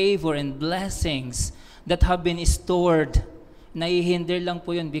and favor and blessings that have been stored. Naihinder lang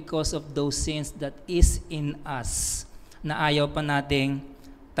po yun because of those sins that is in us na ayaw pa nating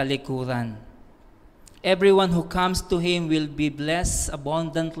talikuran. Everyone who comes to Him will be blessed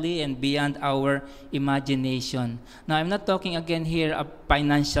abundantly and beyond our imagination. Now, I'm not talking again here a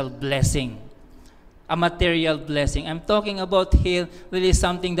financial blessing, a material blessing. I'm talking about here really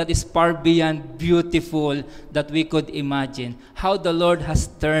something that is far beyond beautiful that we could imagine. How the Lord has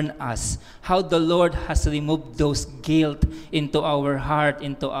turned us. How the Lord has removed those guilt into our heart,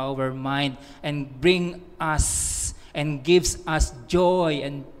 into our mind, and bring us and gives us joy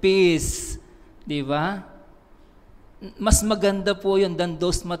and peace. Diba? Mas maganda po yun than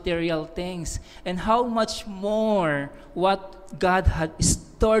those material things. And how much more what God had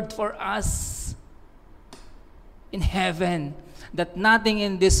stored for us in heaven, that nothing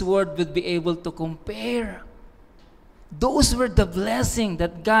in this world would be able to compare. Those were the blessing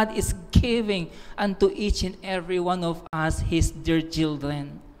that God is giving unto each and every one of us, His dear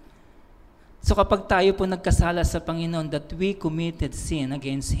children. So kapag tayo po nagkasala sa Panginoon, that we committed sin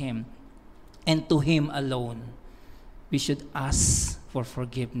against Him and to Him alone, we should ask for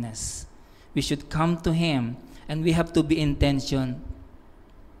forgiveness. We should come to Him, and we have to be intentional.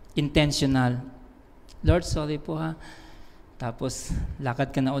 Lord, sorry po ha. Tapos, lakad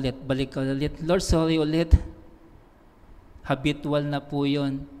ka na ulit, balik ka ulit. Lord, sorry ulit. Habitual na po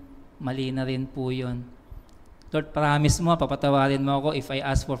yun. Mali na rin po yun. Lord, promise mo, papatawarin mo ako if I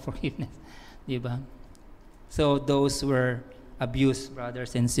ask for forgiveness. Diba? So those were abused,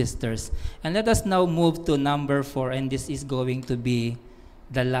 brothers and sisters. And let us now move to number 4, and this is going to be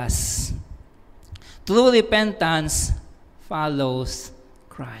the last. True repentance follows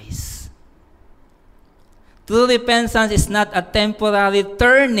Christ. True repentance is not a temporary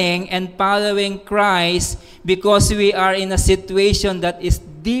turning and following Christ because we are in a situation that is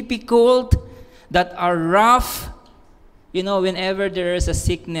difficult, that are rough. You know, whenever there is a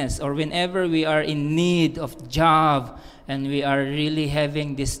sickness or whenever we are in need of job and we are really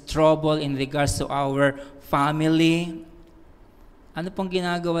having this trouble in regards to our family, ano pong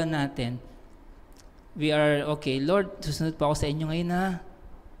ginagawa natin? We are, okay, Lord, susunod pa ako sa inyo ngayon ha.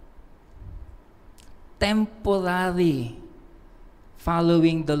 Temporary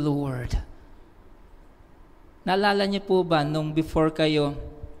following the Lord. Naalala niyo po ba nung before kayo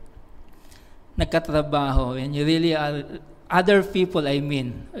nagkatrabaho and you really are, other people I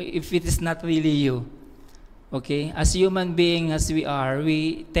mean, if it is not really you, okay, as human being as we are,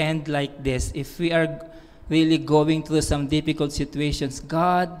 we tend like this. If we are really going through some difficult situations,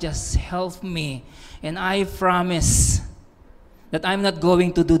 God, just help me. And I promise that I'm not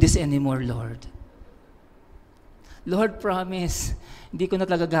going to do this anymore, Lord. Lord, promise, hindi ko na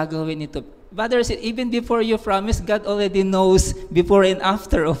talaga gagawin ito. Brothers, even before you promise, God already knows before and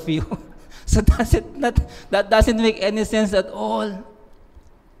after of you. So that doesn't make any sense at all.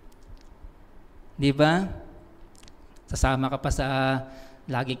 Di ba? Sasama ka pa sa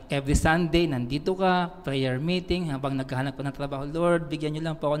lagi every Sunday, nandito ka, prayer meeting, habang naghahanap ko ng trabaho. Lord, bigyan niyo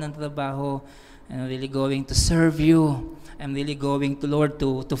lang po ako ng trabaho. I'm really going to serve you. I'm really going to, Lord,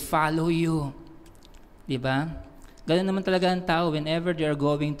 to follow you. Di ba? Ganun naman talaga ang tao. Whenever they are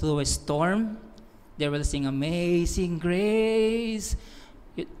going through a storm, they will sing Amazing Grace.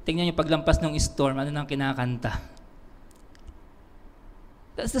 Tingnan niyo paglampas ng storm, ano nang kinakanta?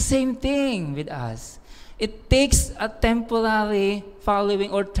 That's the same thing with us. It takes a temporary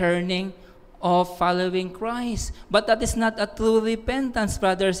following or turning of following Christ. But that is not a true repentance,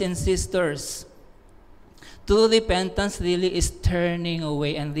 brothers and sisters. True repentance really is turning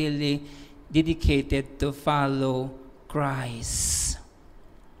away and really dedicated to follow Christ.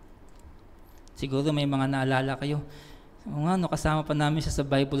 Siguro may mga naalala kayo. O nga, no, kasama pa namin siya sa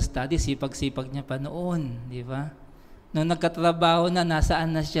Bible study, sipag-sipag niya pa noon, di ba? Nung nagkatrabaho na,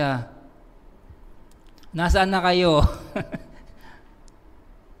 nasaan na siya? Nasaan na kayo?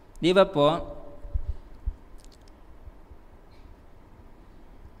 Di ba po?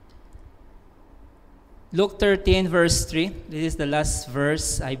 Luke 13 verse 3, this is the last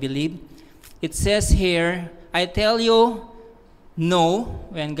verse, I believe. It says here, I tell you, no,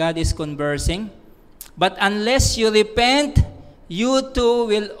 when God is conversing, but unless you repent, you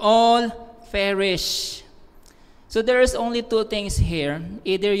too will all perish. So there is only two things here.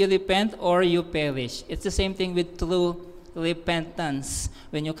 Either you repent or you perish. It's the same thing with true repentance.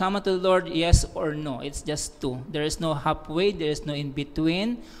 When you come unto the Lord, yes or no. It's just two. There is no halfway, there is no in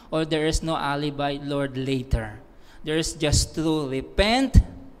between, or there is no alibi, Lord, later. There is just true repent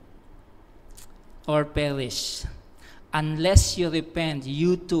or perish. Unless you repent,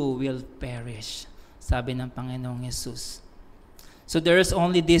 you too will perish. Sabi ng Panginoong Jesus. So there is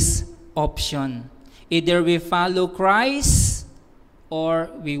only this option. Either we follow Christ or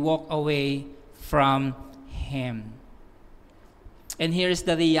we walk away from Him. And here's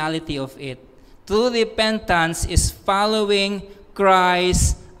the reality of it. True repentance is following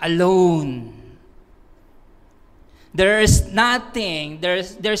Christ alone. There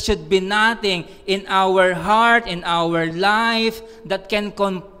should be nothing in our heart, in our life that can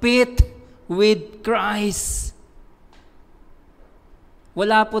compete with Christ.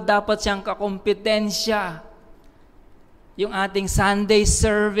 Wala po dapat siyang kakompetensya. Yung ating Sunday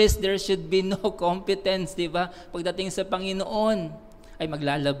service, there should be no competence, di ba? Pagdating sa Panginoon, ay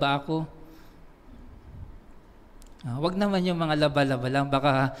maglalaba ako. Wag naman yung mga laba-laba lang,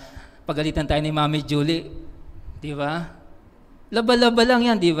 baka pagalitan tayo ni Mami Julie, di ba? Laba-laba lang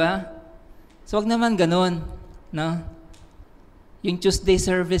yan, di ba? So wag naman ganun, no? Yung Tuesday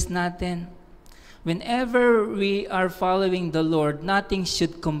service natin, whenever we are following the Lord, nothing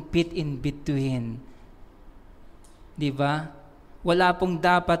should compete in between. Di ba? Wala pong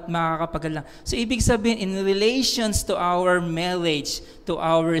dapat makakapagalang. So ibig sabihin, in relations to our marriage, to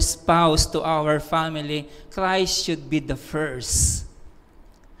our spouse, to our family, Christ should be the first.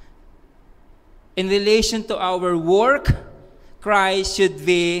 In relation to our work, Christ should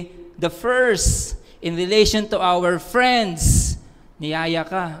be the first. In relation to our friends, niyaya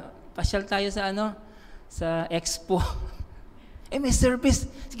ka, pasyal tayo sa sa expo. May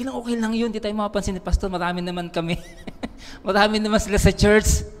service. Sige lang, okay lang yun. Di tayo mapapansin ni Pastor. Marami naman kami. Marami naman sila sa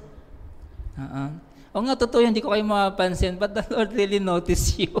church. O nga, totoo, hindi ko kayo mapapansin, but the Lord really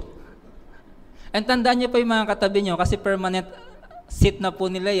noticed you. And tandaan niyo po yung mga katabi niyo, kasi permanent seat na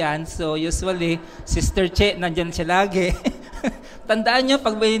po nila yan. So usually, Sister Che, nandyan siya lagi. Tandaan niyo,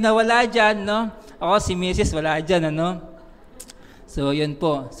 pag may nawala dyan, no? Ako, si Mrs. wala dyan, ano? So yun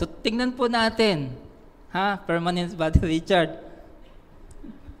po. So tingnan po natin. Ha? Permanent body, Richard.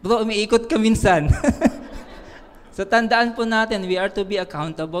 Bro, umiikot ka minsan. So tandaan po natin, we are to be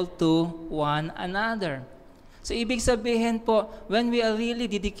accountable to one another. So ibig sabihin po, when we are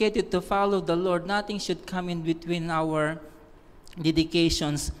really dedicated to follow the Lord, nothing should come in between our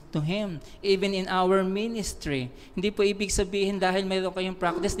dedications to Him. Even in our ministry. Hindi po ibig sabihin dahil mayroon kayong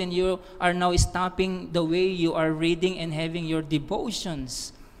practice, then you are now stopping the way you are reading and having your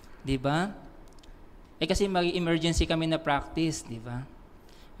devotions. Diba? Kasi may emergency kami na practice, diba?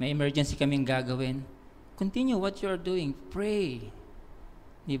 May emergency kaming gagawin. Continue what you are doing. Pray.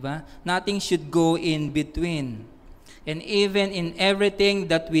 Diba? Nothing should go in between. And even in everything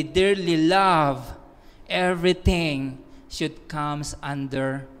that we dearly love, everything should comes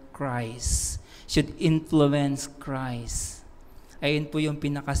under Christ. Should influence Christ. Ayun po yung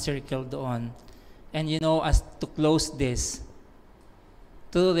pinaka-circle doon. And you know, as to close this,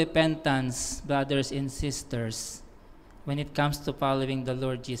 true repentance, brothers and sisters, when it comes to following the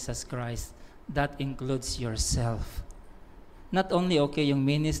Lord Jesus Christ, that includes yourself. Not only, okay, yung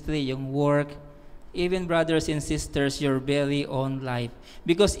ministry, yung work, even brothers and sisters, your very own life.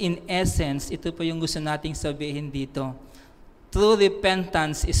 Because in essence, ito po yung gusto nating sabihin dito. True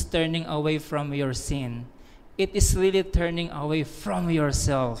repentance is turning away from your sin. It is really turning away from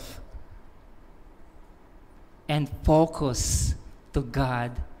yourself and focus to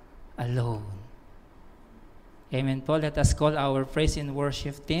God alone. Amen po. Let us call our praise and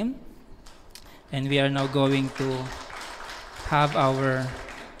worship team. And we are now going to have our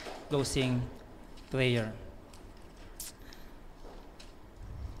closing prayer.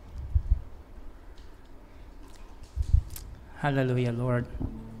 Hallelujah, Lord.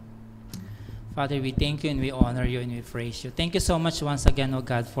 Father, we thank you and we honor you and we praise you. Thank you so much once again, O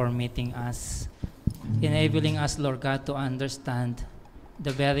God, for meeting us, enabling us, Lord God, to understand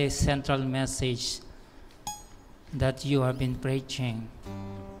the very central message that you have been preaching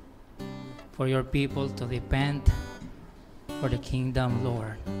for your people to repent, for the kingdom,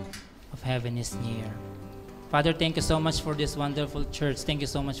 Lord, of heaven is near. Father, thank you so much for this wonderful church. Thank you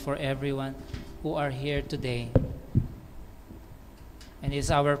so much for everyone who are here today. And it's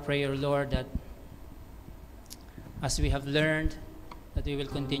our prayer, Lord, that as we have learned, that we will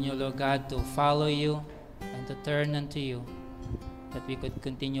continue, Lord God, to follow you and to turn unto you, that we could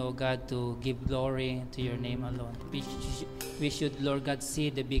continue, O God, to give glory to your name alone. We should, Lord God, see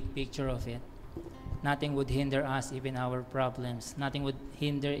the big picture of it. Nothing would hinder us, even our problems. Nothing would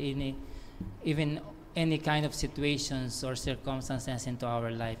hinder even any kind of situations or circumstances into our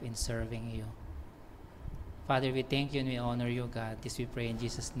life in serving you. Father, we thank you and we honor you, God. This we pray in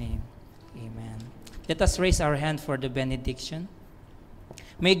Jesus' name. Amen. Let us raise our hand for the benediction.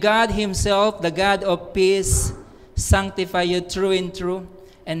 May God Himself, the God of peace, sanctify you true and true,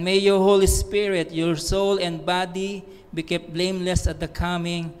 and may your Holy Spirit, your soul and body, be kept blameless at the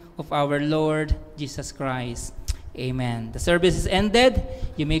coming of our Lord Jesus Christ. Amen. The service is ended.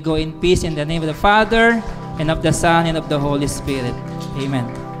 You may go in peace in the name of the Father, and of the Son, and of the Holy Spirit.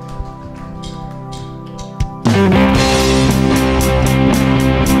 Amen.